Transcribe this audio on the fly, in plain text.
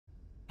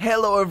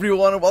Hello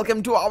everyone,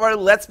 welcome to our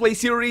Let's Play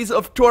series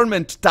of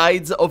Torment,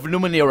 Tides of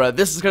Numenera.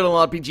 This is Colonel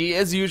RPG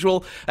as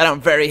usual, and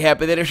I'm very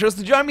happy that you're chose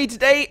to join me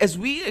today as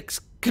we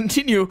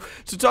continue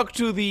to talk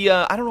to the,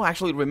 I don't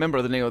actually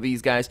remember the name of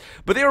these guys,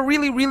 but they're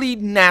really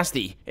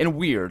nasty and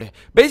weird.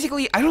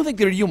 Basically, I don't think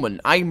they're human.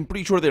 I'm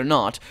pretty sure they're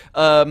not.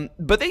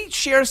 But they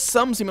share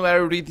some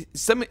similarities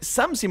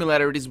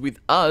with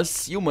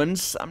us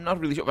humans. I'm not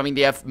really sure. I mean,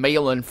 they have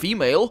male and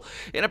female,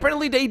 and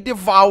apparently they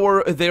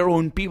devour their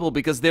own people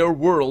because their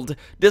world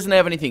doesn't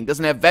have anything.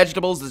 Doesn't have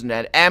vegetables, doesn't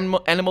have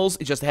animals,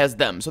 it just has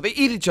them. So they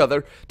eat each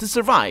other to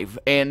survive,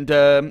 and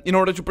in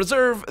order to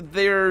preserve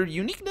their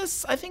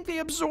uniqueness, I think they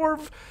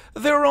absorb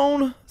their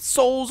own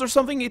souls or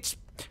something.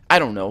 I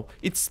don't know.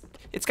 It's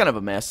kind of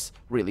a mess,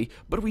 really.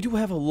 But we do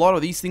have a lot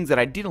of these things that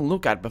I didn't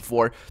look at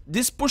before.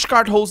 This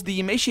pushcart holds the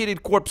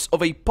emaciated corpse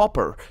of a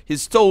pauper.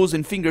 His toes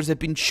and fingers have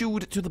been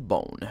chewed to the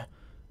bone.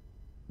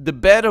 The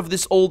bed of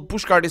this old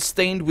pushcart is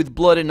stained with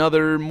blood and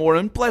other more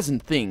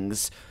unpleasant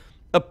things.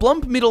 A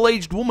plump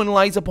middle-aged woman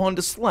lies upon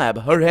the slab.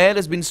 Her head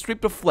has been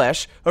stripped of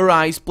flesh, her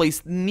eyes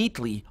placed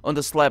neatly on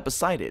the slab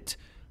beside it.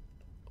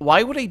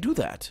 Why would I do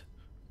that?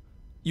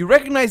 You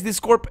recognize this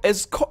corpse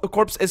as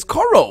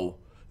Koro,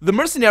 the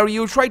mercenary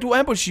who tried to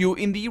ambush you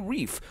in the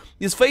reef.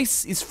 His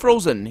face is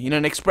frozen in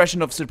an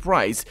expression of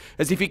surprise,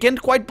 as if he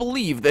can't quite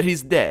believe that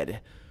he's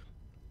dead.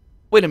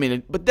 Wait a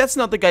minute, but that's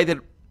not the guy that...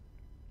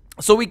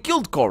 So we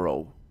killed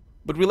Koro,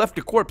 but we left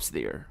the corpse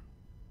there.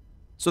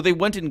 So they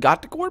went and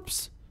got the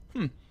corpse?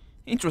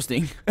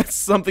 Interesting. That's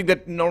something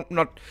that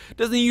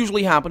doesn't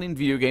usually happen in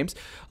video games.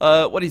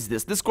 What is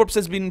this? This corpse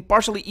has been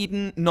partially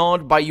eaten,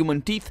 gnawed by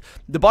human teeth.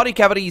 The body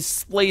cavity is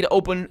splayed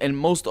open, and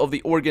most of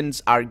the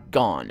organs are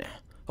gone.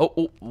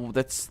 Oh,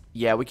 that's...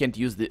 Yeah, we can't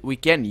use this. We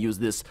can use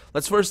this.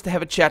 Let's first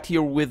have a chat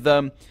here with,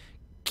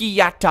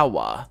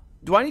 Kiyatawa.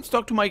 Do I need to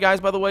talk to my guys,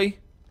 by the way?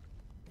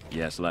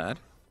 Yes, lad.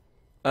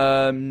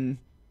 So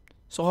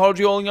how are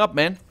you holding up,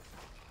 man?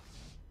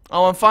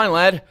 Oh, I'm fine,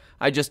 lad.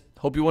 I just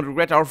hope you won't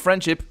regret our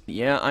friendship.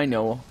 Yeah, I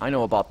know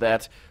about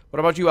that. What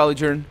about you,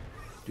 Alijern?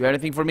 Do you have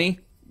anything for me?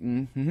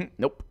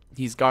 Nope.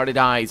 He's guarded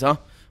eyes, huh?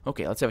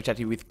 Okay, let's have a chat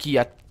here with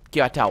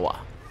Kiyatawa.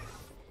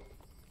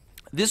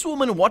 This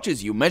woman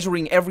watches you,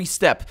 measuring every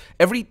step,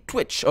 every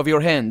twitch of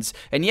your hands,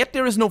 and yet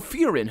there is no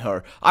fear in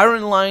her.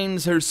 Iron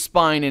lines her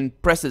spine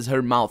and presses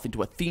her mouth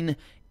into a thin,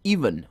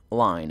 even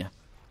line.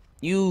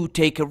 You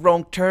take a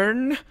wrong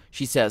turn,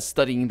 she says,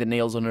 studying the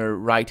nails on her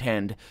right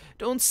hand.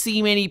 Don't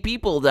see many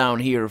people down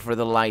here for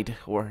the light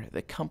or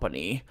the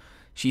company.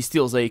 She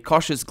steals a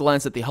cautious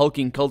glance at the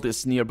hulking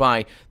cultists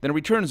nearby, then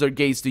returns her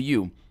gaze to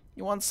you.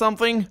 You want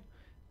something?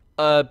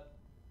 How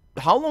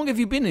long have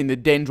you been in the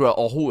Dendra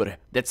O'Hur?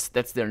 That's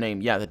their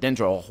name, yeah, the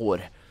Dendra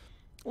O'Hur.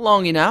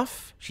 Long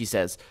enough, she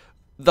says.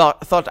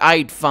 Thought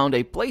I'd found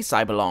a place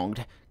I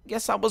belonged.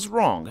 Guess I was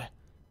wrong.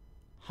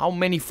 How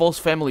many false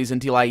families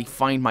until I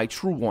find my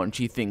true one,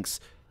 she thinks.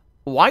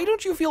 Why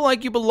don't you feel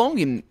like you belong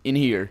in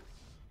here?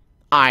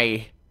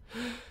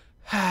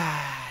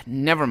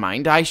 Never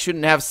mind, I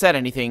shouldn't have said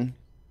anything.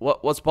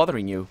 What's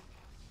bothering you?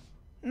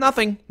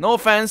 Nothing, no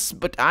offense,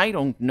 but I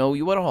don't know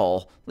you at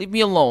all. Leave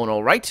me alone,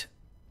 alright?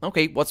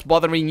 Okay, what's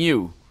bothering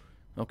you?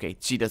 Okay,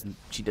 she doesn't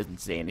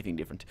say anything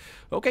different.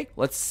 Okay,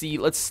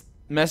 let's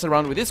mess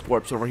around with this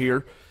corpse over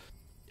here.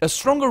 A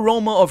strong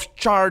aroma of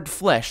charred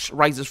flesh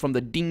rises from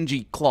the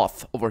dingy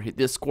cloth over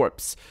this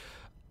corpse.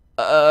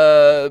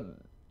 Let's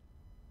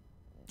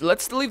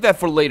leave that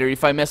for later.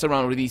 If I mess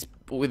around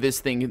with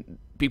this thing,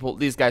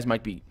 these guys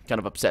might be kind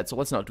of upset. So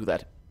let's not do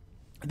that.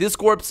 This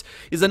corpse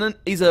is in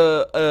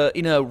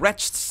a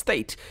wretched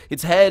state.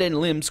 Its head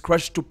and limbs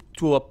crushed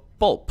to a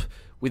pulp,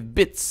 with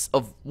bits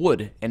of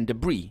wood and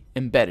debris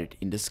embedded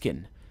in the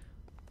skin.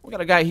 We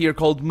got a guy here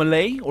called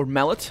Malay or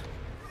Mallet.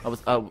 I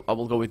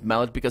will go with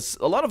Mallet because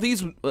a lot of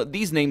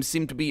these names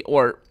seem to be,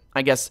 or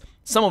I guess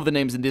some of the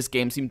names in this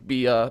game seem to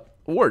be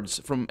words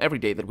from every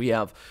day that we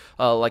have.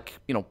 Like,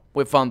 you know,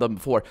 we've found them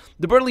before.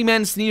 The burly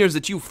man sneers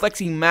at you,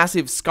 flexing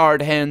massive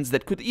scarred hands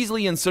that could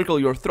easily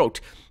encircle your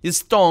throat.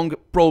 His tongue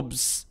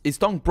probes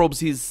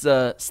his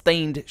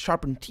stained,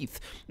 sharpened teeth,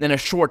 and a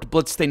short,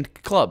 blood-stained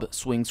club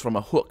swings from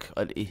a hook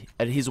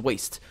at his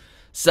waist.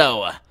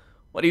 So,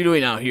 what are you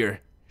doing out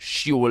here,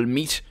 Shule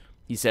meat?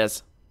 He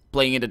says,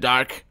 playing in the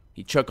dark.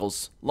 He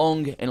chuckles,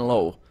 long and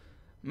low.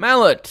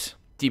 Mallet,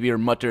 Tibir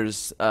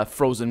mutters, a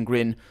frozen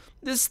grin.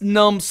 This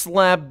numb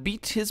slab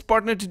beat his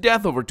partner to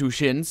death over 2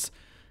 shins.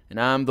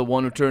 And I'm the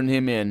one who turned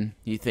him in,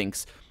 he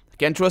thinks. I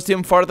can't trust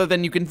him farther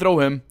than you can throw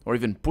him, or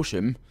even push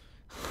him.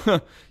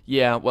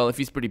 Yeah, well, if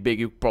he's pretty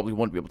big, you probably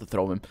won't be able to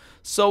throw him.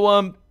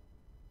 So,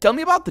 tell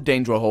me about the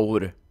Dendra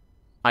O'Hur,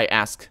 I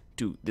ask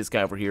to this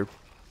guy over here.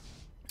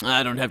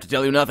 I don't have to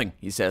tell you nothing,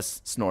 he says,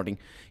 snorting.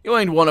 You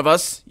ain't one of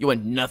us. You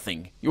ain't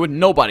nothing. You ain't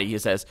nobody, he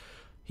says.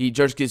 He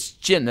jerks his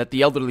chin at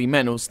the elderly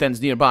man who stands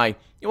nearby.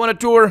 You want a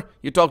tour?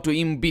 You talk to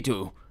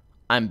Imbitu.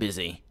 I'm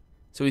busy.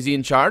 So is he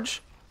in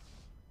charge?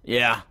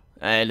 Yeah,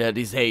 and at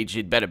his age,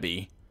 it better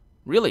be.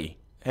 Really?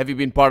 Have you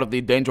been part of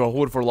the Dendra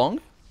O'Hur for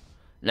long?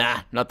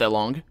 Nah, not that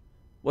long.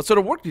 What sort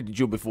of work did you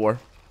do before?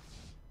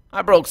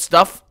 I broke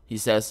stuff, he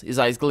says, his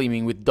eyes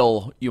gleaming with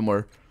dull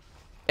humor.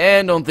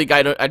 And don't think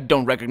I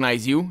don't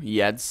recognize you,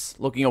 he adds,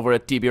 looking over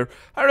at Tibir.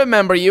 I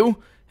remember you,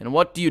 and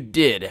what you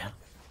did.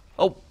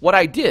 Oh, what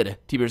I did,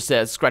 Tibir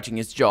says, scratching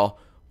his jaw.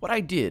 What I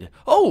did?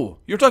 Oh,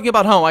 you're talking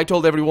about how I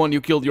told everyone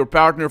you killed your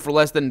partner for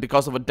less than the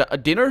cost of a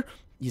dinner?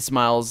 He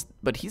smiles,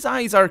 but his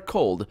eyes are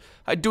cold.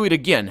 I'd do it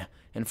again,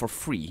 and for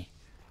free.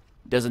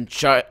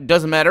 Doesn't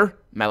matter,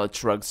 Mallet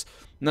shrugs.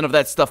 None of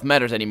that stuff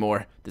matters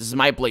anymore. This is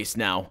my place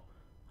now.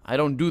 I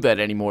don't do that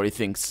anymore, he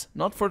thinks.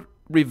 Not for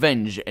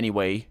revenge,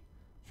 anyway.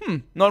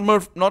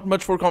 Not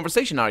much for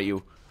conversation, are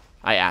you?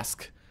 I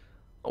ask.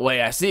 The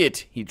way I see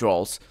it, he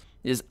drawls,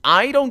 is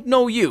I don't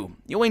know you.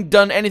 You ain't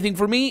done anything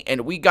for me,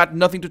 and we got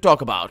nothing to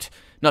talk about.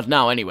 Not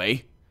now,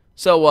 anyway.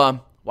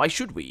 So, why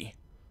should we?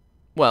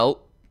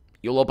 Well,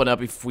 you'll open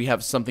up if we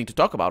have something to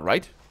talk about,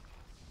 right?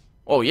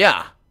 Oh,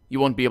 yeah. You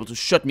won't be able to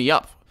shut me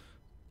up.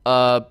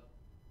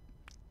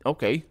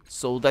 Okay.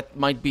 So that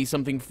might be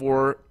something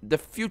for the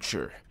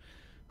future.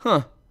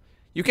 Huh.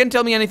 You can't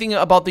tell me anything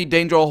about the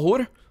Dendra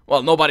O'Hur?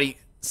 Well, nobody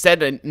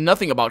said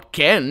nothing about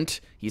can't,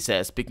 he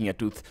says, picking a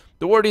tooth.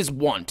 The word is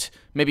want.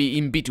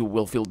 Maybe Imbitu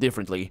will feel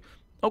differently.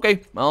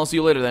 Okay, I'll see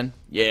you later then.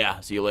 Yeah,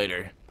 see you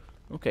later.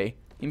 Okay.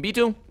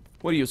 Imbitu,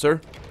 what are you,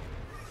 sir?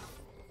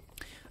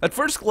 At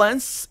first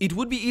glance, it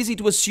would be easy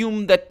to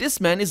assume that this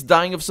man is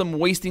dying of some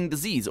wasting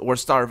disease or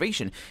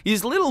starvation. He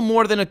is little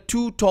more than a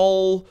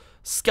too-tall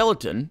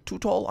skeleton. Too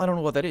tall? I don't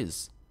know what that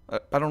is.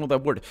 I don't know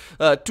that word.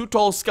 Too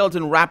tall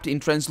skeleton wrapped in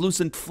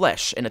translucent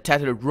flesh and a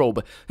tattered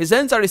robe. His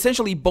hands are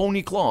essentially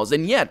bony claws,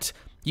 and yet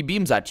he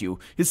beams at you,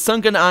 his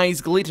sunken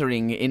eyes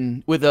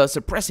glittering with a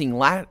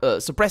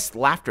suppressed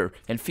laughter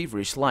and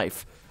feverish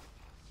life.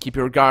 Keep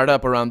your guard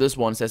up around this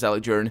one, says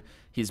Aligjern.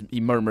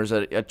 He murmurs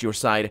at your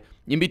side.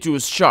 Imbitu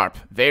is sharp,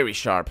 very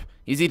sharp.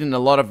 He's eaten a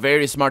lot of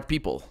very smart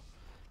people.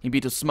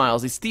 Imbitu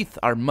smiles. His teeth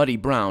are muddy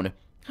brown.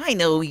 I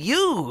know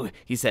you,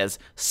 he says.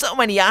 So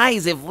many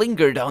eyes have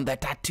lingered on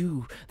that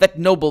tattoo, that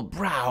noble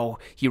brow.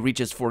 He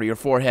reaches for your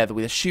forehead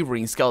with a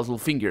shivering skeletal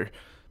finger.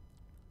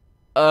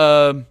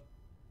 Let's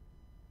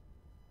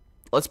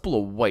pull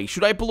away.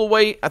 Should I pull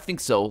away? I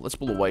think so. Let's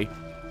pull away.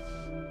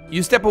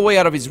 You step away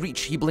out of his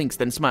reach. He blinks,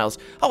 then smiles.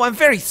 Oh, I'm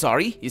very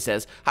sorry, he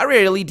says. I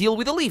rarely deal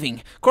with the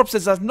living.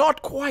 Corpses are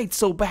not quite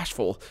so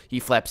bashful. He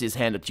flaps his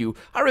hand at you.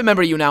 I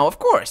remember you now, of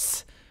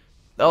course.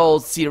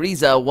 Old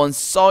Syriza once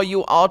saw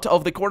you out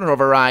of the corner of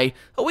her eye.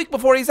 A week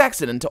before his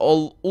accident,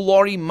 old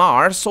Ulori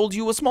Mar sold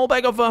you a small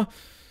bag of,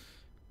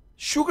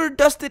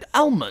 sugar-dusted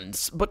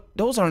almonds. But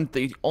those aren't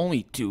the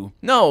only two.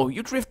 No,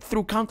 you drift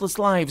through countless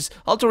lives,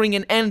 altering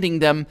and ending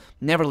them,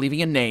 never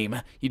leaving a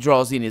name. He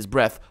draws in his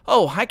breath.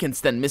 Oh, I can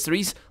stand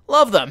mysteries.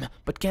 Love them,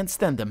 but can't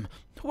stand them.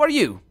 Who are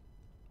you?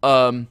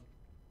 The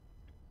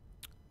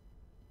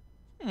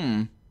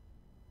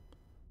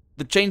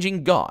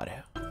Changing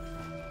God.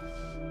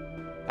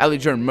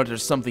 Aligjern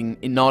mutters something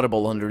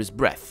inaudible under his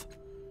breath.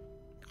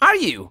 Are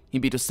you?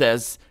 Imbitu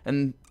says,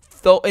 and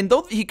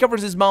though he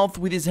covers his mouth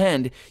with his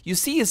hand, you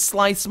see his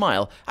sly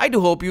smile. I do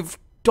hope you've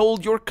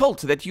told your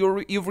cult that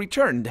you've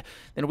returned,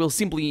 and they will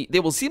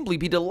simply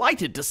be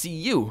delighted to see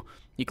you.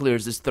 He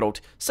clears his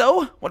throat.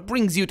 So, what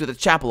brings you to the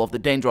chapel of the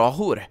Dendra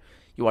O'Hur?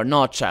 You are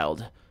not,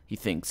 child, he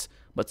thinks,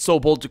 but so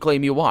bold to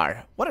claim you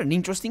are. What an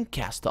interesting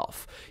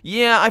cast-off.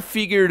 Yeah, I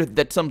figured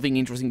that something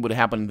interesting would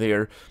happen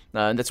there,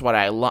 and that's why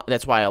I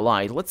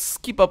lied. Let's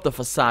keep up the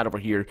facade over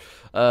here,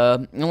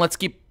 and let's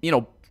keep,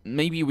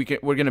 maybe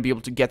we're gonna be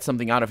able to get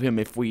something out of him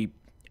if we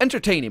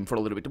entertain him for a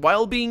little bit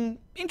while being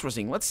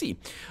interesting. Let's see.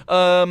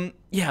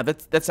 Yeah,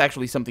 that's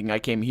actually something I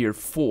came here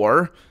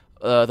for.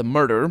 The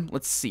murder.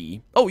 Let's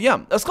see. Oh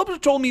yeah, a sculptor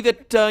told me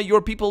that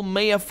your people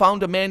may have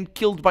found a man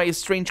killed by a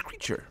strange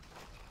creature.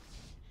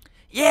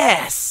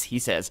 Yes, he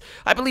says.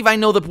 I believe I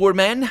know the poor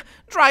man.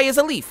 Dry as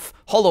a leaf.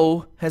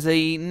 Hollow as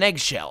an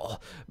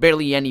eggshell.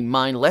 Barely any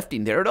mind left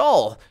in there at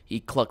all. He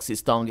clucks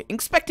his tongue.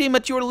 Inspect him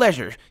at your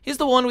leisure. He's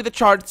the one with the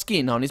charred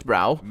skin on his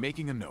brow.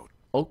 Making a note.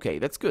 Okay,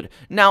 that's good.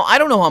 Now, I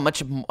don't know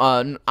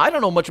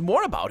much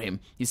more about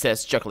him, he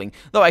says, chuckling,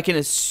 though I can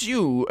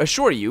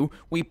assure you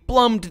we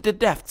plumbed the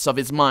depths of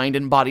his mind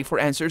and body for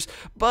answers,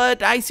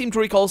 but I seem to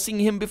recall seeing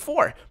him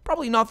before.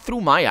 Probably not through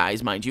my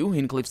eyes, mind you,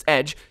 in Cliff's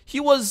Edge. He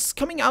was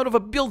coming out of a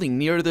building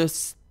near the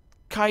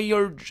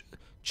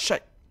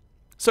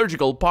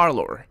surgical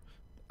parlor.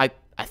 I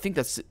think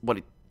that's what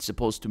it's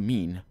supposed to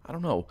mean. I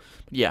don't know.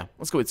 But yeah,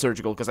 let's go with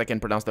surgical, because I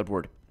can't pronounce that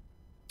word.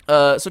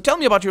 So tell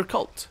me about your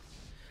cult.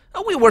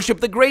 We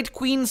worship the great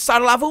Queen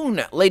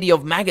Sarlavun, Lady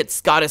of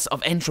Maggots, Goddess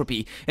of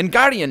Entropy, and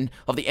Guardian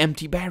of the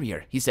Empty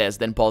Barrier, he says,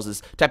 then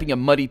pauses, tapping a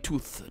muddy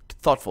tooth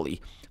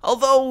thoughtfully.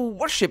 Although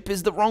worship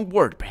is the wrong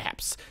word,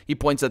 perhaps. He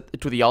points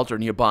to the altar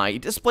nearby.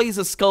 It displays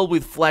a skull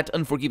with flat,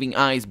 unforgiving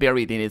eyes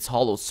buried in its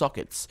hollow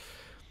sockets.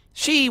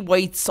 She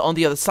waits on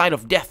the other side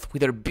of death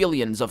with her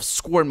billions of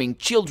squirming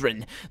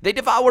children. They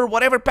devour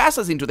whatever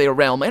passes into their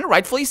realm, and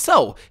rightfully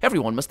so.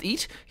 Everyone must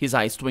eat. His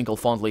eyes twinkle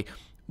fondly.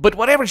 But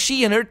whatever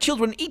she and her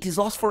children eat is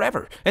lost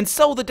forever, and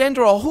so the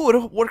Dendra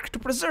O'Hur work to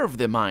preserve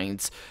their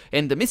minds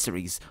and the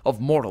mysteries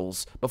of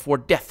mortals before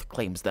death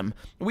claims them.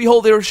 We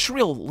hold their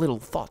shrill little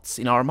thoughts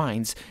in our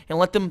minds and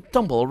let them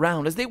tumble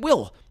around as they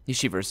will. He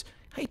shivers.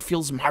 It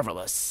feels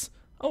marvelous.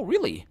 Oh,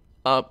 really?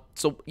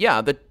 So yeah,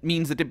 that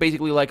means that they're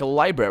basically like a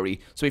library.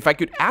 So if I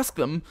could ask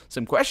them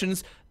some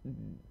questions,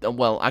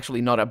 well,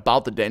 actually not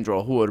about the Dendra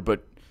O'Hur,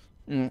 but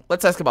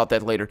let's ask about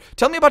that later.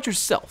 Tell me about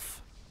yourself.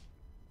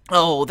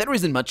 Oh, there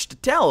isn't much to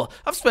tell.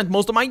 I've spent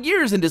most of my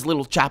years in this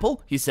little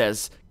chapel, he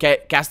says,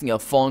 casting a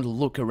fond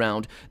look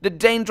around. The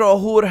Dendra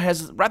O'Hur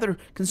has rather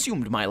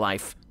consumed my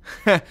life.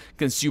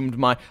 Consumed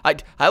my...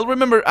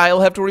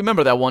 I'll have to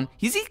remember that one.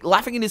 Is he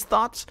laughing in his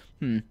thoughts?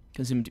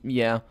 Consumed...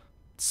 Yeah.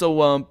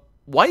 So,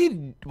 why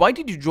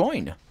did you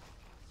join?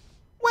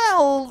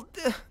 Well,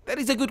 that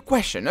is a good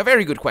question, a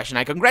very good question.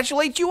 I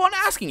congratulate you on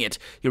asking it.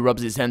 He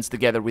rubs his hands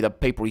together with a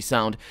papery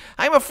sound.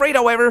 I'm afraid,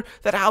 however,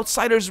 that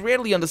outsiders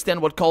rarely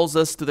understand what calls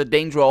us to the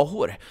Dendra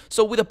O'Hur.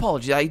 So, with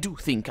apologies, I do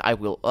not think I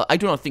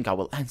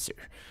will answer.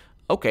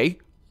 Okay,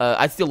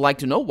 I'd still like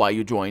to know why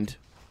you joined.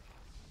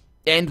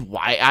 And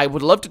why I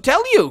would love to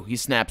tell you, he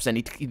snaps, and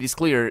it is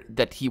clear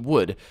that he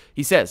would.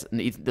 He says, and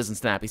it doesn't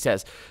snap, he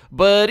says,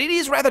 but it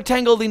is rather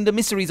tangled in the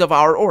mysteries of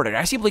our order.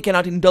 I simply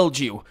cannot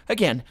indulge you.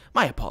 Again,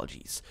 my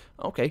apologies.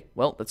 Okay,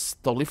 well, that's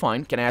totally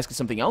fine. Can I ask you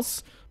something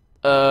else?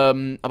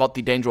 About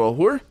the Dendra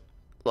O'Hur?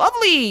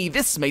 Lovely!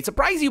 This may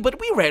surprise you, but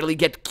we rarely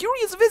get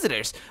curious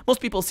visitors. Most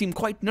people seem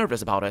quite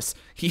nervous about us.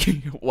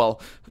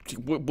 Well,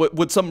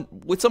 with some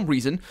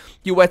reason,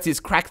 he wets his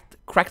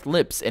cracked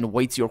lips and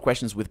waits your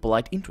questions with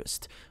polite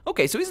interest.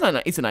 Okay, so he's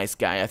a nice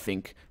guy, I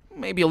think.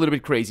 Maybe a little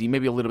bit crazy,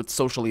 maybe a little bit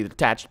socially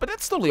detached, but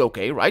that's totally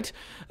okay, right?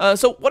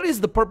 So what is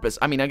the purpose?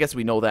 I mean, I guess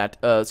we know that,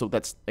 so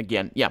that's,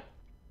 again, yeah.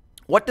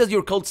 What does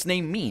your cult's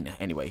name mean,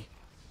 anyway?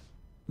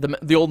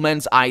 The old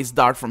man's eyes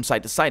dart from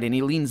side to side, and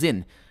he leans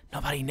in.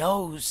 Nobody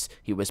knows,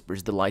 he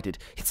whispers, delighted.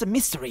 It's a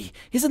mystery.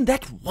 Isn't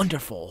that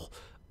wonderful?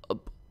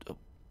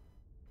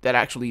 That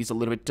actually is a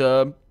little bit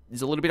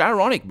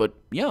ironic, but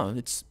yeah,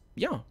 it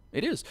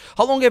is.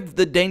 How long have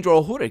the Dendra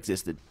O'Hur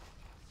existed?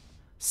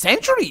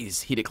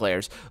 Centuries, he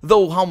declares,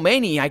 though how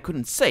many I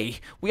couldn't say.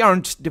 We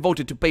aren't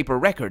devoted to paper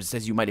records,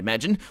 as you might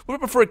imagine. We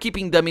prefer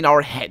keeping them in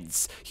our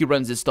heads. He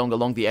runs his tongue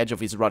along the edge of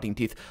his rotting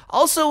teeth.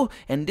 Also,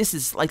 and this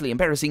is slightly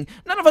embarrassing,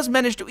 none of us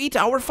managed to eat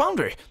our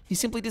founder. He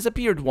simply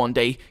disappeared one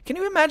day. Can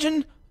you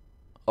imagine?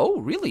 Oh,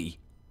 really?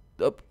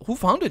 Who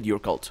founded your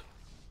cult?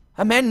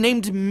 A man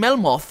named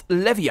Melmoth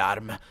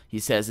Leviarm, he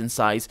says and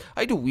sighs.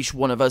 I do wish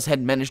one of us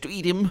had managed to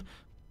eat him.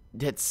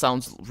 That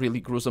sounds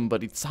really gruesome,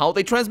 but it's how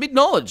they transmit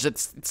knowledge. It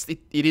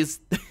is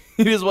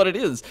it is what it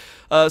is.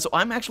 So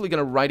I'm actually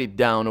gonna write it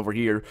down over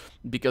here,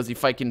 because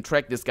if I can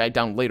track this guy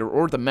down later,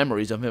 or the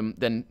memories of him,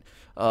 then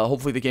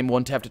hopefully the game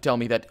won't have to tell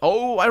me that,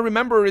 oh, I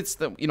remember it's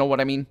the, you know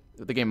what I mean?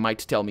 The game might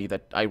tell me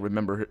that I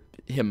remember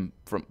him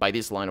by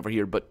this line over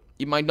here, but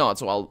it might not,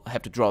 so I'll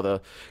have to draw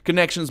the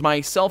connections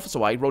myself,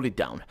 so I wrote it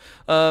down.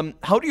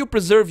 How do you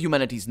preserve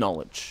humanity's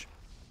knowledge?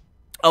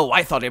 Oh,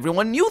 I thought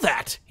everyone knew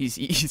that, he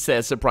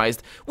says,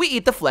 surprised. We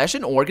eat the flesh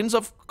and organs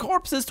of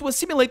corpses to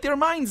assimilate their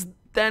minds.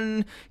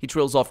 Then, he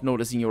trails off,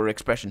 noticing your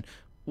expression.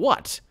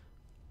 What?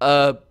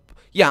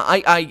 Yeah,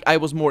 I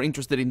was more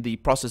interested in the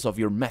process of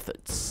your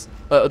methods.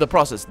 The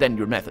process than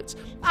your methods.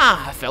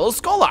 Ah, fellow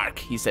Scholarch,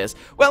 he says.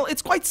 Well,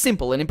 it's quite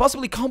simple and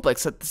impossibly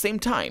complex at the same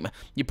time.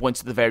 He points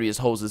to the various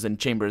hoses and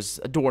chambers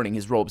adorning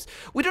his robes.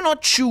 We do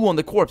not chew on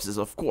the corpses,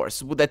 of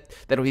course. That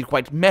would be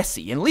quite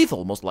messy and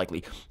lethal, most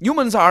likely.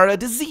 Humans are a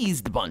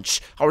diseased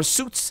bunch. Our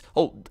suits...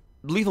 Oh,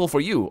 lethal for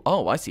you.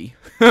 Oh, I see.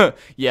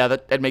 Yeah,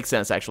 that makes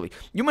sense, actually.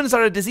 Humans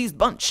are a diseased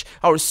bunch.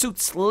 Our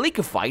suits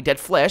liquefy dead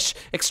flesh,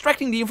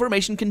 extracting the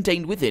information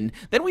contained within.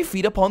 Then we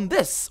feed upon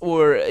this,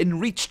 or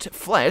enriched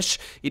flesh.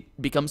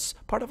 It becomes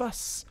part of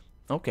us.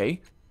 Okay.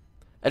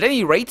 At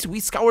any rate, we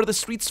scour the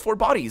streets for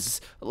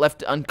bodies,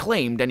 left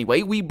unclaimed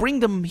anyway. We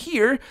bring them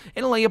here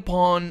and lay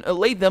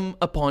them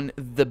upon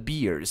the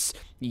biers.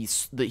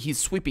 His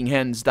sweeping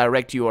hands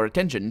direct your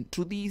attention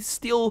to the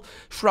still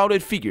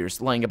shrouded figures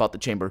lying about the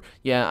chamber.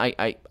 Yeah,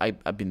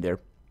 I've been there.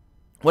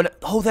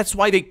 Oh, that's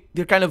why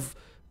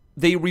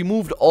they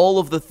removed all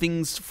of the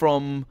things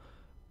from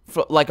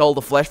like all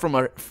the flesh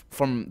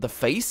from the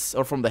face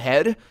or from the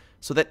head.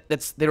 So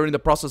they're in the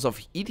process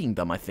of eating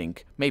them, I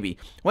think. Maybe.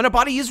 When a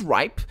body is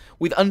ripe,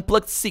 with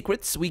unplugged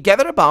secrets, we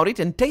gather about it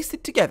and taste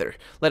it together.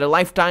 Let a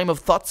lifetime of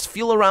thoughts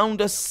feel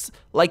around us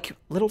like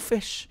little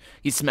fish.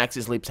 He smacks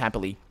his lips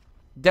happily.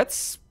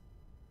 That's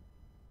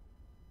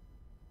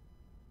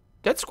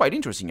quite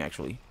interesting,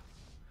 actually.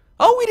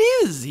 Oh,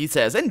 it is, he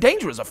says, and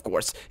dangerous, of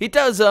course. It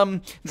does,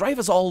 drive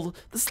us all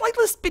the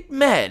slightest bit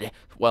mad.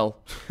 Well,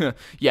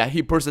 yeah,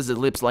 he purses his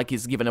lips like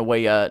he's given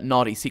away a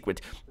naughty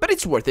secret. But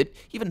it's worth it,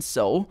 even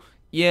so.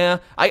 Yeah,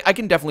 I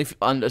can definitely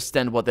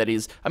understand what that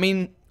is. I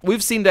mean,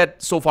 we've seen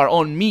that so far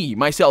on me,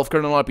 myself,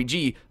 Colonel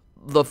RPG.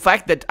 The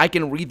fact that I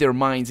can read their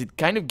minds, it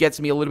kind of gets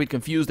me a little bit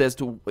confused as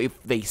to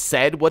if they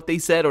said what they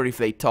said or if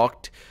they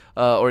talked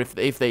or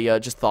if they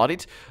just thought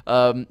it.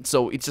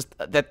 So it's just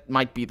that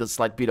might be the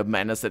slight bit of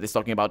madness that he's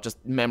talking about,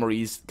 just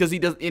memories, because he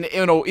does,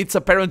 you know, it's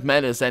apparent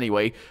madness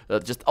anyway.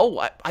 Just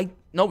I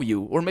know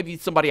you, or maybe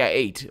it's somebody I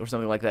ate or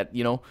something like that,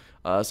 you know.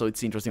 So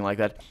it's interesting like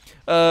that.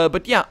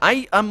 But yeah,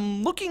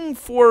 I'm looking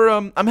for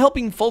I'm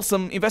helping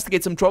Folsom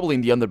investigate some trouble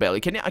in the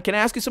underbelly. Can I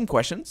ask you some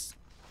questions?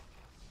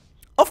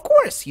 Of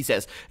course, he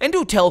says, and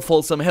do tell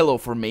Folsom hello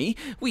for me.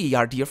 We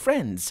are dear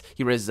friends.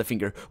 He raises a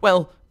finger.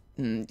 Well,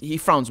 he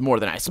frowns more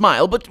than I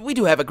smile, but we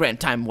do have a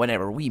grand time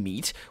whenever we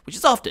meet, which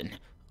is often.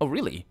 Oh,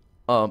 really?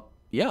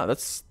 Yeah,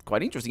 that's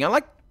quite interesting.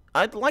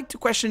 I'd like to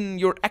question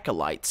your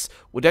acolytes.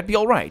 Would that be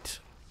all right?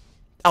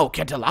 Oh,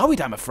 can't allow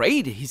it, I'm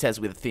afraid, he says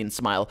with a thin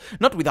smile.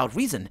 Not without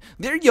reason.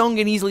 They're young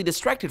and easily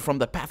distracted from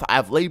the path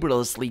I've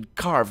laboriously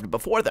carved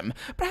before them.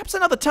 Perhaps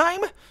another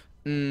time?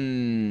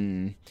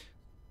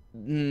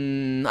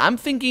 I'm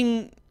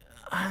thinking...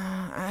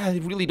 I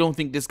really don't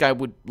think this guy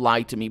would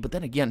lie to me, but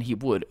then again, he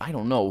would. I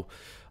don't know.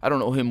 I don't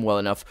know him well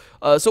enough.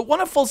 So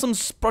one of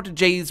Folsom's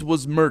proteges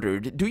was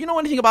murdered. Do you know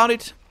anything about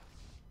it?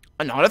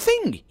 Not a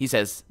thing, he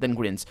says, then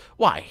grins.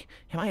 Why?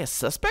 Am I a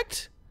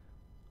suspect?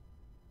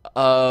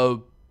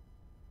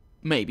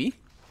 Maybe.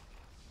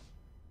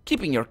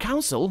 Keeping your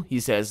counsel, he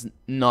says,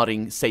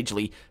 nodding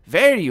sagely.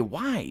 Very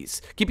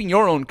wise. Keeping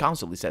your own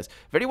counsel, he says.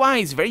 Very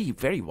wise, very,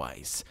 very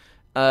wise.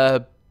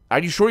 Are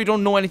you sure you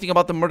don't know anything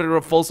about the murder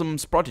of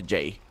Folsom's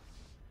protege?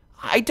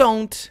 I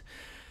don't.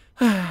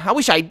 I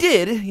wish I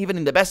did. Even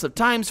in the best of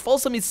times,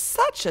 Folsom is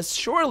such a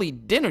surely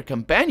dinner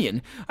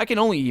companion. I can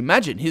only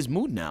imagine his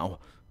mood now.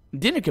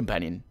 Dinner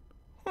companion?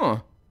 Huh.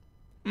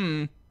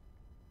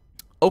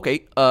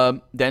 Okay,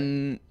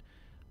 then...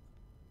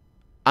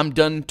 I'm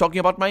done talking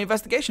about my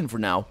investigation for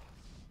now.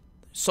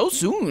 So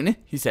soon,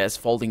 he says,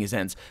 folding his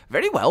hands.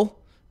 Very well.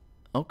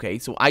 Okay,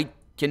 so I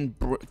can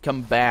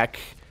come back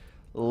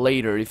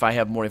later if I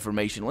have more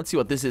information. Let's see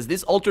what this is.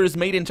 This altar is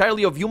made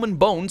entirely of human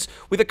bones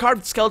with a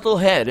carved skeletal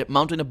head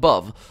mounted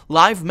above.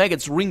 Live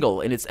maggots wrinkle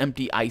in its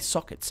empty eye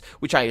sockets,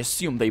 which I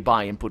assume they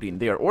buy and put in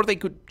there, or they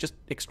could just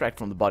extract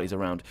from the bodies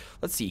around.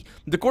 Let's see.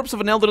 The corpse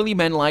of an elderly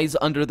man lies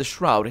under the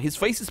shroud. His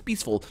face is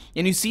peaceful,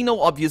 and you see no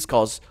obvious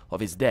cause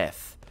of his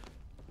death.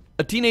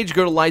 A teenage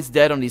girl lies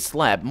dead on his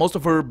slab. Most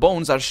of her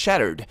bones are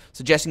shattered,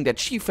 suggesting that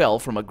she fell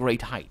from a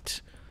great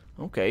height.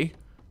 Okay,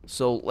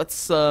 so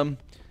let's, can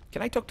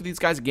I talk to these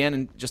guys again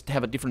and just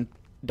have a different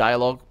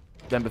dialogue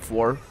than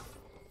before?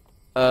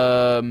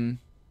 Well,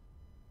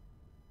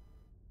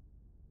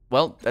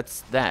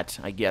 that's that,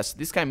 I guess.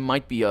 This guy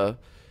might be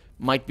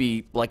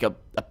like a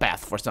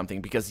path for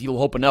something, because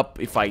he'll open up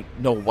if I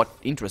know what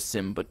interests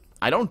him, but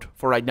I don't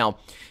for right now.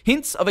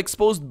 Hints of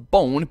exposed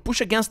bone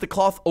push against the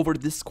cloth over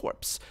this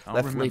corpse.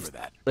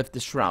 Lift the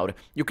shroud.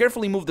 You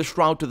carefully move the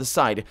shroud to the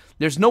side.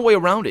 There's no way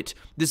around it.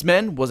 This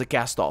man was a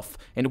cast-off,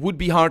 and it would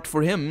be hard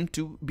for him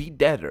to be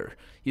deader.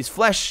 His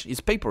flesh is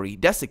papery,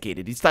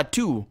 desiccated. His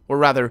tattoo, or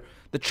rather,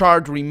 the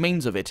charred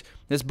remains of it,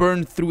 has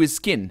burned through his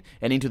skin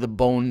and into the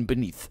bone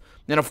beneath.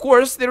 And of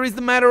course, there is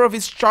the matter of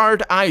his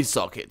charred eye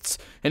sockets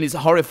and his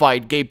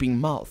horrified, gaping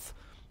mouth.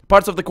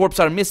 Parts of the corpse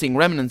are missing,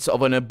 remnants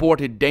of an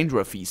aborted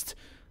Dendra feast.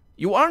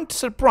 You aren't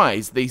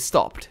surprised they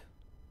stopped.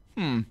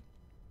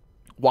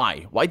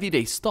 Why? Why did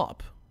they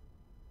stop?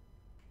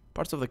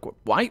 Parts of the corpse.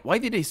 Why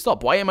did they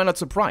stop? Why am I not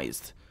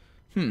surprised?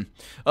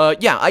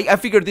 Yeah, I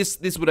figured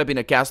this would have been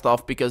a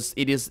cast-off because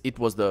it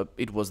was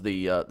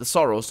the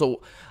sorrow.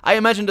 So I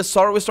imagine the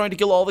sorrow is trying to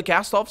kill all the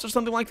cast-offs or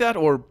something like that,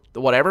 or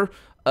whatever.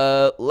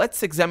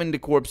 Let's examine the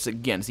corpse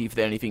again, see if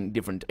there's anything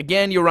different.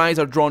 Again, your eyes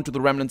are drawn to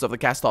the remnants of the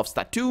cast-off's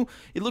tattoo.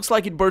 It looks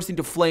like it burst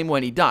into flame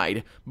when he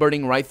died,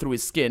 burning right through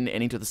his skin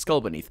and into the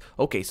skull beneath.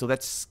 Okay, so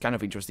that's kind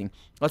of interesting.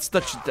 Let's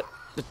touch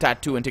the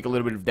tattoo and take a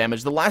little bit of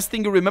damage. The last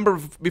thing you remember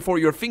before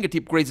your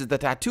fingertip grazes the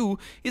tattoo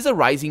is a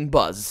rising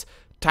buzz.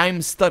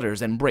 Time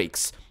stutters and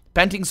breaks.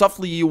 Panting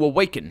softly, you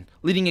awaken,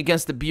 leaning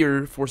against the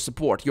bier for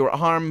support. Your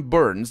arm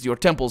burns, your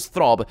temples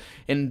throb,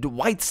 and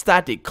white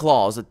static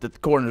claws at the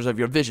corners of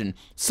your vision.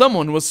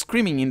 Someone was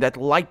screaming in that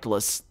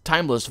lightless,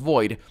 timeless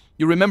void.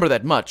 You remember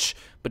that much,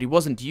 but it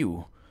wasn't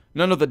you.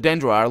 None of the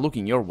Dendra are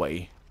looking your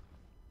way.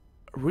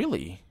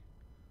 Really?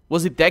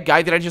 Was it that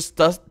guy that I just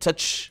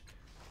touched?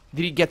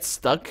 Did he get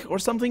stuck or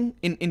something?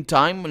 In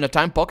time? In a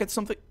time pocket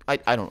something? I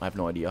have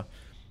no idea.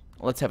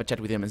 Let's have a chat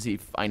with him and see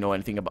if I know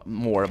anything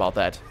more about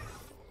that.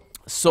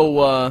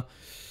 So,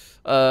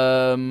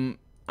 I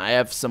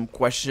have some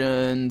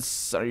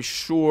questions. Are you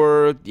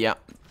sure? Yeah.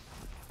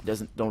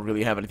 Don't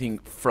really have anything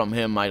from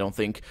him, I don't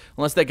think.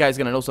 Unless that guy's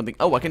gonna know something.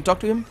 Oh, I can talk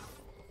to him?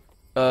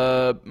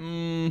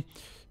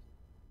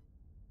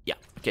 Yeah,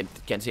 I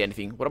can't say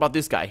anything. What about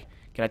this guy?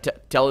 Can I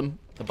tell him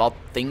about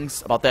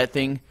things, about that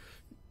thing?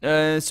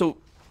 So,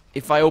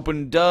 if I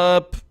opened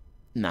up...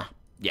 Nah,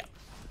 yeah.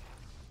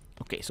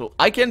 Okay, so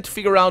I can't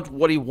figure out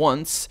what he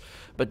wants,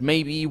 but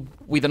maybe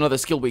with another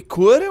skill we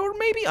could, or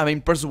maybe, I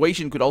mean,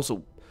 persuasion could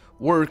also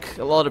work.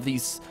 A lot of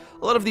these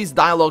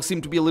dialogues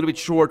seem to be a little bit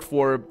short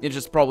for it's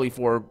just probably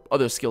for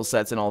other skill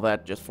sets and all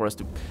that, just for us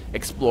to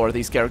explore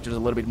these characters a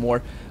little bit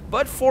more.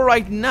 But for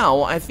right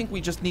now, I think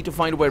we just need to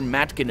find where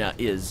Matkina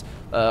is,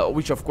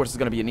 which of course is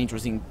going to be an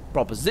interesting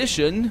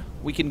proposition.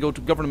 We can go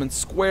to Government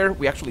Square.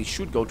 We actually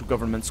should go to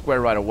Government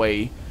Square right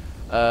away.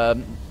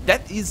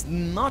 That is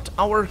not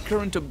our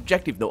current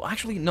objective, though.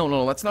 Actually, no,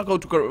 let's not go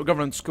to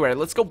Government Square.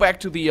 Let's go back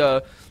to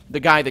the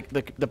guy,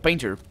 the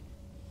painter.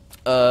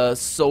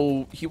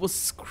 So he was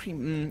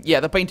screaming. Yeah,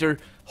 the painter.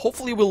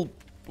 Hopefully, would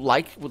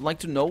like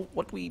to know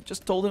what we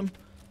just told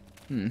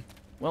him.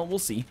 Well, we'll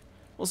see.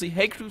 We'll see.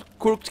 Hey,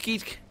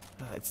 Kruktkik.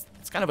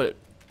 It's kind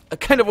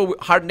of a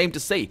hard name to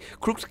say.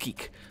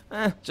 Kruktkik.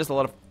 Just a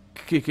lot of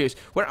kikis.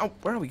 Where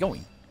are we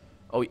going?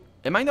 Oh,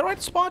 am I in the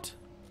right spot?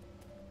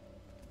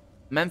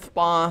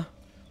 Menthpa.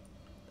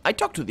 I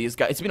talked to these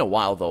guys. It's been a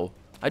while, though.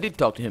 I did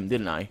talk to him,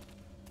 didn't I?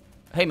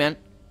 Hey, man.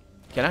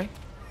 Can I?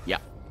 Yeah.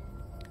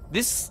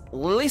 This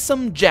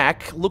Lissome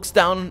Jack looks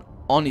down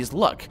on his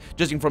luck,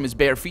 judging from his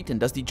bare feet and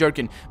dusty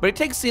jerkin, but he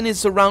takes in his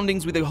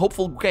surroundings with a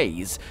hopeful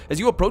gaze. As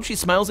you approach, he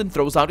smiles and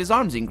throws out his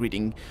arms in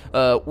greeting,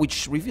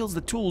 which reveals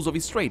the tools of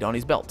his trade on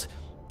his belt.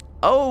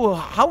 Oh,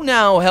 how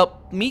now,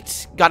 help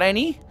meet? Got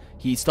any?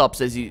 He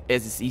stops as he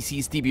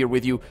sees Tibir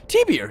with you.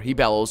 Tibir, he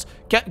bellows.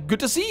 Good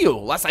to see you.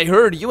 Last I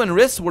heard, you and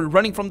Riss were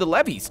running from the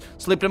levies.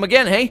 Slipped him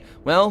again, hey?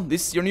 Well,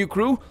 this is your new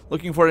crew?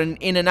 Looking for an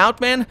in-and-out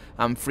man?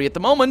 I'm free at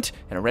the moment,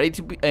 and ready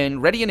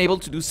and able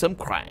to do some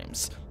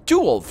crimes. 2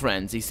 old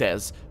friends, he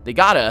says. They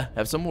gotta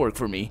have some work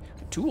for me.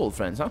 2 old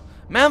friends, huh?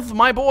 Manth,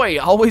 my boy,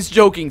 always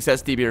joking,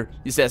 says Tibir.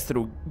 He says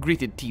through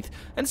gritted teeth.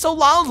 And so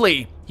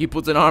loudly! He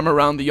puts an arm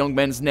around the young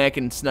man's neck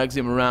and snugs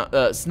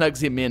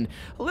him in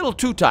a little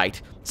too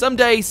tight.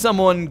 Someday,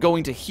 someone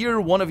going to hear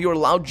one of your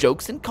loud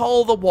jokes and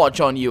call the watch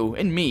on you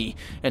and me.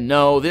 And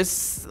no,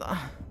 this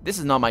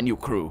is not my new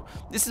crew.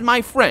 This is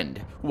my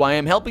friend, who I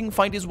am helping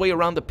find his way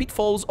around the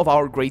pitfalls of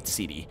our great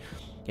city.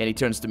 And he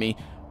turns to me.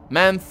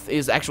 Manth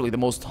is actually the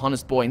most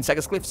honest boy in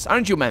Sagas Cliffs,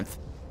 aren't you, Manth?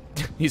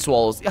 He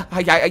swallows.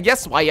 I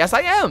guess, why, yes,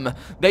 I am.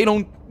 They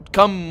don't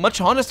come much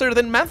honester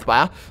than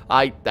Manthpa.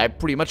 I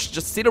pretty much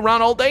just sit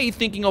around all day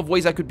thinking of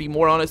ways I could be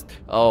more honest.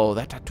 Oh,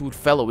 that tattooed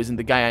fellow isn't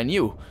the guy I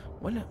knew.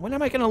 When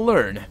am I gonna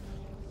learn?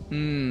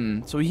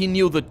 So he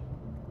knew the...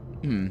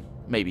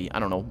 maybe, I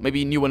don't know. Maybe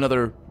he knew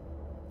another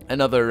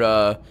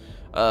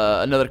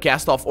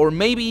cast-off, or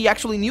maybe he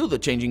actually knew the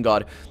Changing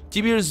God.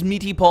 Tibir's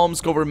meaty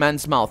palms cover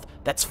Man's mouth.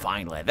 That's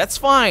fine, lad, that's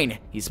fine.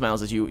 He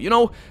smiles at you. You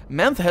know,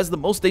 Manth has the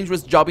most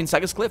dangerous job in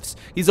Sagas Cliffs.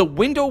 He's a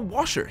window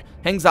washer.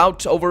 Hangs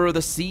out over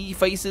the sea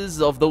faces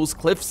of those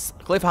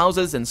cliff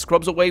houses and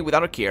scrubs away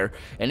without a care.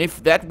 And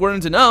if that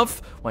weren't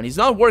enough, when he's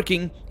not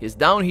working, he's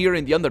down here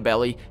in the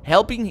underbelly,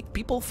 helping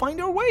people find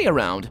their way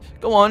around.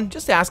 Go on,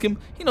 just ask him.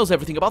 He knows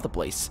everything about the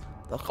place.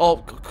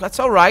 Oh, that's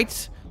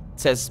alright,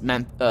 says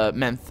Manth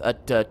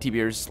at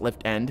Tibir's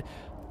left end.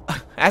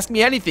 Ask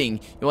me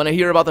anything. You want to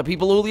hear about the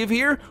people who live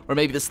here? Or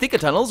maybe the Stika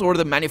tunnels, or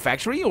the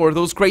manufactory, or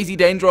those crazy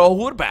Dendra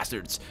O'Hur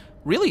bastards?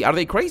 Really? Are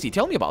they crazy?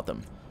 Tell me about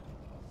them.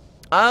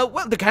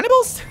 Well, the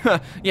cannibals?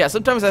 Yeah,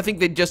 sometimes I think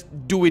they just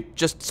do it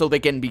just so they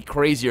can be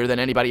crazier than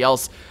anybody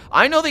else.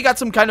 I know they got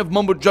some kind of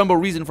mumbo-jumbo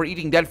reason for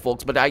eating dead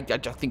folks, but I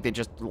just think they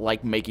just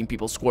like making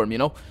people squirm, you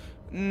know?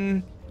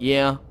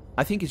 Yeah.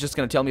 I think he's just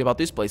gonna tell me about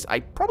this place. I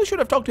probably should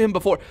have talked to him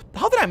before.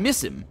 How did I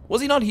miss him?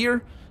 Was he not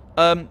here?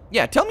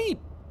 Yeah,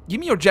 give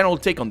me your general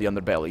take on the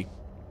underbelly.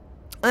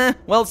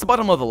 Well, it's the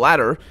bottom of the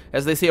ladder.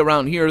 As they say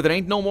around here, there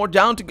ain't no more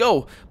down to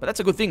go. But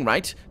that's a good thing,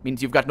 right?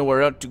 Means you've got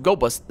nowhere to go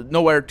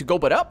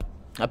but up.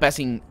 A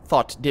passing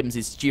thought dims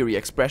his cheery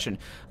expression.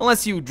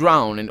 Unless you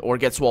drown or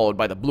get swallowed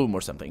by the bloom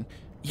or something.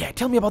 Yeah,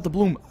 tell me about the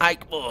bloom. I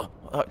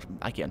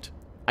can't.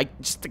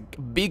 Just a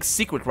big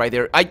secret right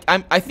there.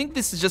 I think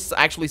this is just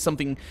actually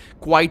something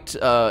quite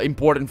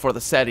important for the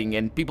setting,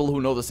 and people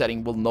who know the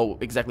setting will know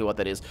exactly what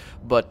that is.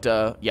 But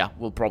yeah,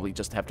 we'll probably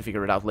just have to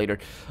figure it out later.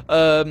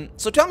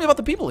 So tell me about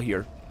the people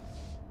here.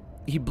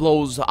 He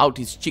blows out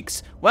his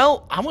cheeks.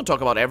 Well, I won't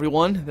talk about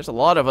everyone. There's a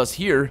lot of us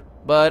here,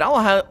 but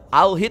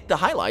I'll hit the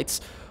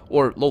highlights,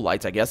 or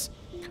lowlights, I guess.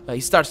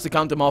 He starts to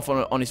count them off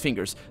on his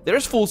fingers.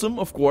 There's Folsom,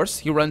 of course.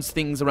 He runs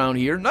things around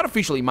here. Not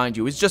officially, mind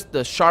you. He's just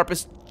the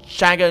sharpest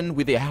shaggin'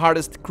 with the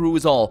hardest crew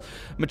is all.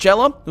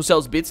 Michela, who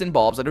sells bits and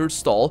bobs at her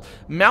stall.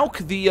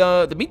 Malk, the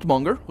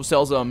meatmonger, who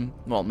sells,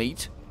 well,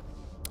 meat.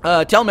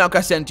 Tell Malk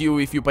I sent you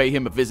if you pay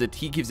him a visit.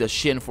 He gives a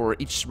shin for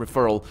each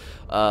referral.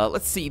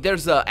 Let's see.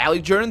 There's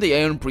Alijern, the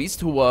Aeon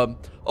Priest, who,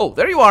 oh,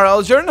 there you are,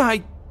 Alijern.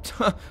 I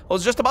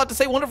was just about to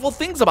say wonderful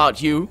things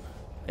about you.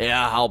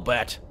 Yeah, I'll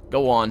bet.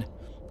 Go on.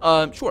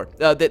 Sure.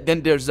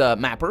 Then there's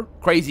Mapper,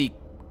 crazy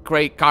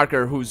Craig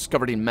Carker, who's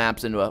covered in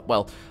maps, and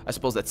well, I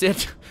suppose that's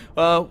it.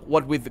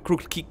 What with the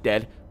Kruktkik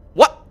dead?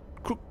 What?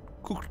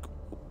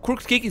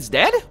 Kruktkik is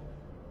dead?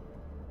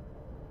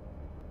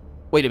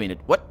 Wait a minute.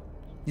 What?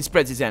 He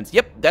spreads his hands.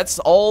 Yep, that's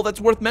all that's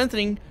worth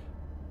mentioning.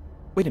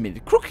 Wait a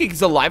minute. Kruktkik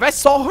is alive. I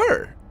saw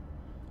her.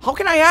 How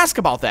can I ask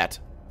about that?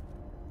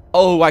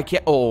 Oh, I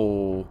can't.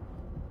 Oh,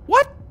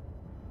 what?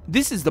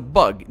 This is the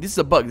bug. This is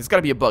a bug. This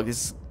gotta be a bug.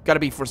 This gotta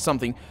be for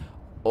something.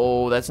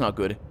 Oh, that's not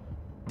good.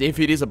 If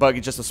it is a bug,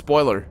 it's just a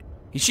spoiler.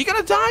 Is she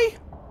gonna die?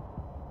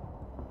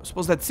 I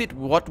suppose that's it.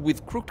 What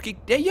with Crooked Kick?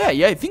 Yeah,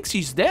 I think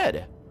she's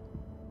dead.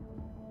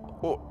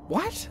 Or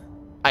what?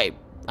 I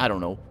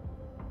don't know.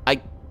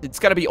 It's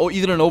gotta be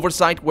either an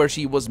oversight where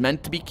she was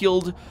meant to be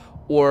killed,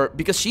 or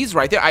because she's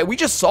right there. We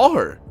just saw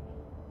her.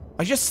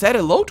 I just said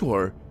hello to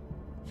her.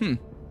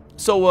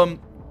 So,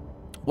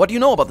 what do you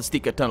know about the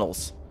Stika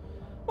tunnels?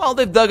 Well,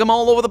 they've dug them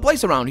all over the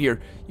place around here.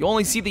 You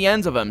only see the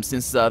ends of them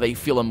since they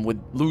fill them with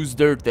loose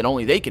dirt that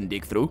only they can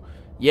dig through.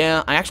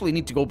 Yeah, I actually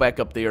need to go back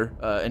up there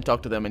and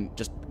talk to them and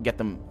just get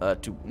them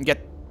to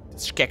get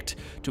Skekt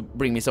to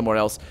bring me somewhere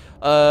else.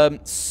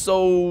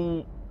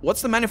 So,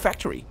 what's the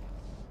manufactory?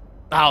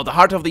 Oh, the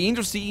heart of the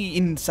industry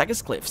in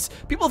Sagas Cliffs.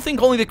 People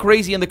think only the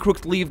crazy and the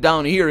crooked live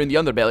down here in the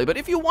underbelly, but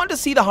if you want to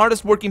see the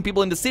hardest working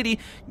people in the city,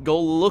 go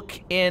look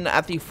in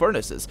at the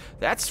furnaces.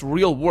 That's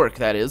real work,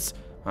 that is.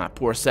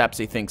 Poor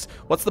Sapsy thinks,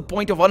 what's the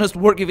point of honest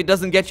work if it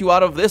doesn't get you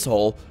out of this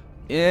hole?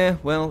 Yeah,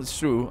 well, it's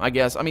true, I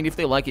guess. I mean, if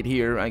they like it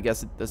here, I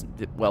guess it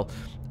doesn't, well.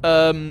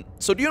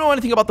 So do you know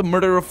anything about the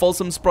murder of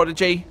Folsom's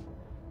protege?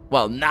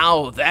 Well,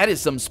 now that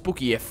is some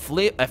spooky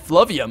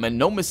effluvium and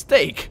no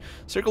mistake.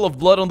 Circle of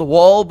blood on the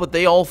wall, but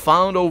all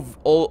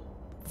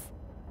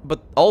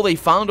they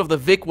found of the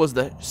Vic was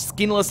the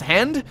skinless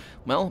hand?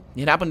 Well,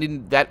 it happened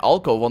in that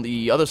alcove on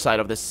the other side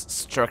of this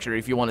structure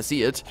if you want to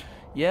see it.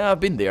 Yeah, I've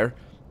been there.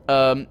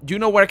 Do you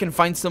know where I can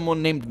find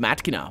someone named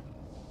Matkina?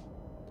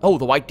 Oh,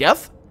 the White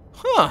Death?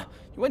 Huh,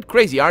 you went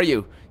crazy, are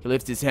you? He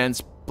lifts his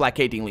hands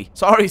placatingly.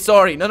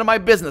 Sorry, none of my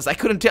business. I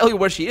couldn't tell you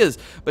where she is,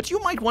 but you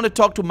might want to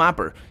talk to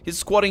Mapper. He's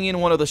squatting in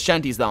one of the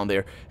shanties down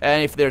there,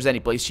 and if there's any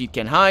place she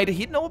can hide,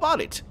 he'd know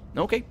about it.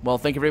 Okay, well,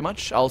 thank you very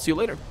much. I'll see you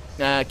later.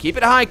 Keep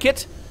it high,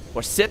 Kit.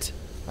 Or sit,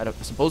 I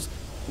suppose.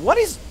 What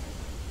is...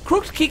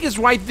 Crooked Kick is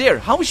right there.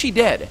 How is she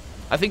dead?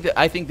 I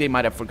think they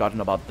might have forgotten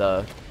about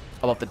the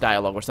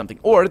dialogue or something.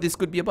 Or this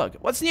could be a bug.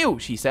 What's new,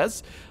 she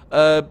says.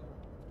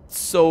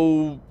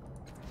 So...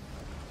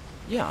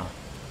 yeah.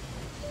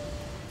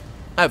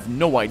 I have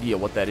no idea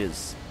what that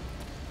is.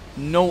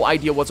 No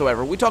idea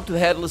whatsoever. We talked to the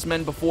Headless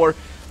Men before.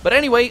 But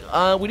anyway,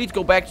 we need to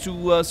go back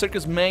to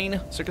Circus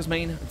Main. Circus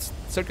Main?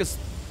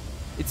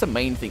 It's a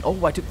main thing.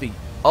 Oh, I took the...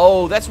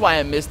 oh, that's why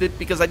I missed it.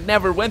 Because I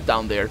never went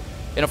down there.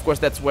 And of course,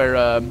 that's where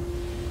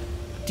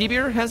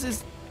Tibir has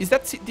his... is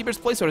that Tibir's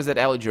place or is that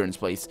Aligern's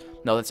place?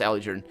 No, that's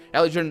Aligern.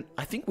 Aligern,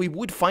 I think we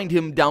would find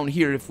him down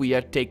here if we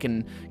had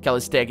taken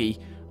Calistegi.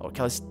 Or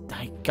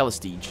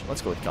Calistige.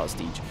 Let's go with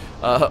Calistige.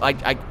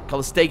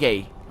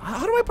 Calistege.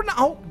 How do I pronounce...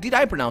 how did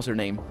I pronounce her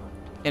name?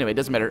 Anyway, it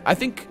doesn't matter. I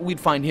think we'd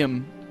find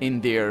him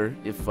in there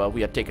if we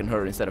had taken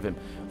her instead of him.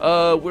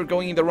 We're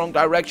going in the wrong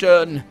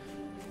direction.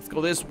 Let's go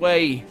this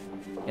way.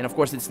 And of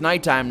course, it's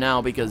nighttime now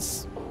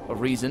because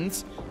of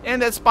reasons. And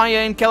that's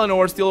Spaya and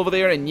Kellinor still over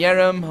there. And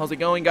Yerem, how's it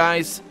going,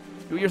 guys?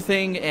 Do your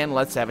thing, and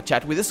let's have a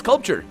chat with this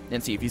sculpture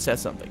and see if he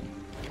says something.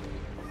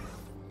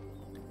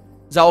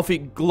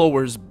 Zalfi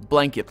glowers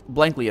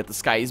blankly at the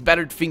sky, his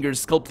battered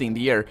fingers sculpting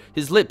the air,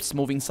 his lips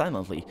moving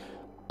silently.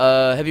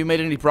 Have you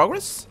made any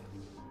progress?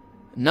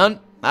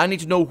 None. I need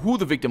to know who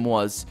the victim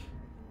was.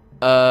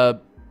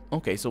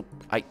 Okay, so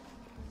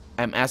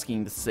I'm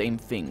asking the same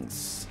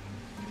things.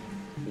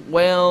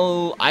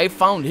 Well, I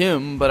found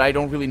him, but I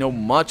don't really know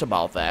much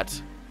about that.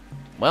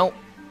 Well,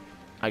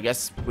 I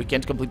guess we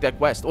can't complete that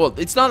quest. Well,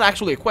 it's not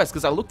actually a quest,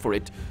 because I looked for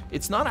it.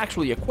 It's not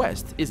actually a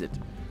quest, is it?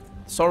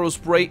 Sorrow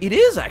Spray. It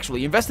is,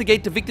 actually.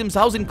 Investigate the victim's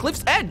house in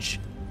Cliff's Edge.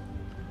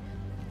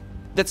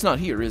 That's not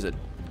here, is it?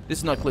 This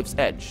is not Cliff's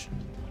Edge.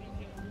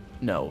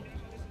 No.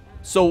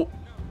 So,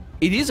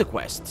 it is a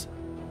quest.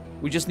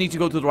 We just need to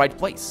go to the right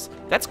place.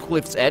 That's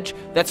Cliff's Edge.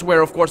 That's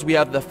where, of course, we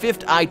have the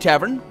Fifth Eye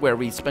Tavern, where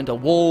we spent a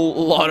whole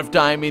lot of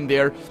time in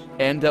there.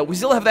 And we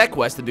still have that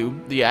quest to do,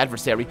 the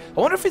adversary. I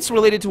wonder if it's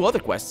related to other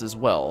quests as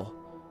well.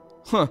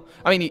 Huh.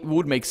 I mean, it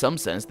would make some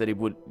sense that it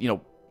would, you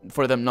know,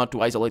 for them not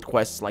to isolate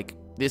quests like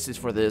this is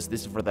for this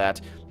is for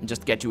that, and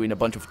just get you in a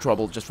bunch of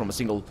trouble just from a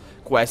single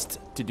quest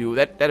to do.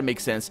 That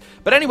makes sense.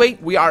 But anyway,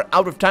 we are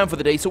out of time for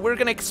the day, so we're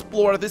gonna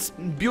explore this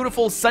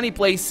beautiful sunny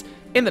place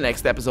in the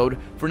next episode.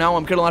 For now,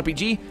 I'm Colonel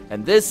RPG,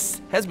 and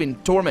this has been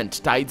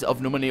Torment, Tides of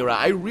Numenera.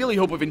 I really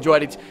hope you've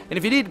enjoyed it, and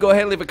if you did, go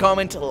ahead and leave a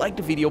comment, like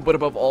the video, but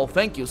above all,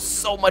 thank you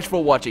so much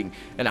for watching,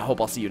 and I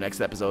hope I'll see you next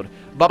episode.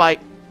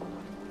 Bye-bye.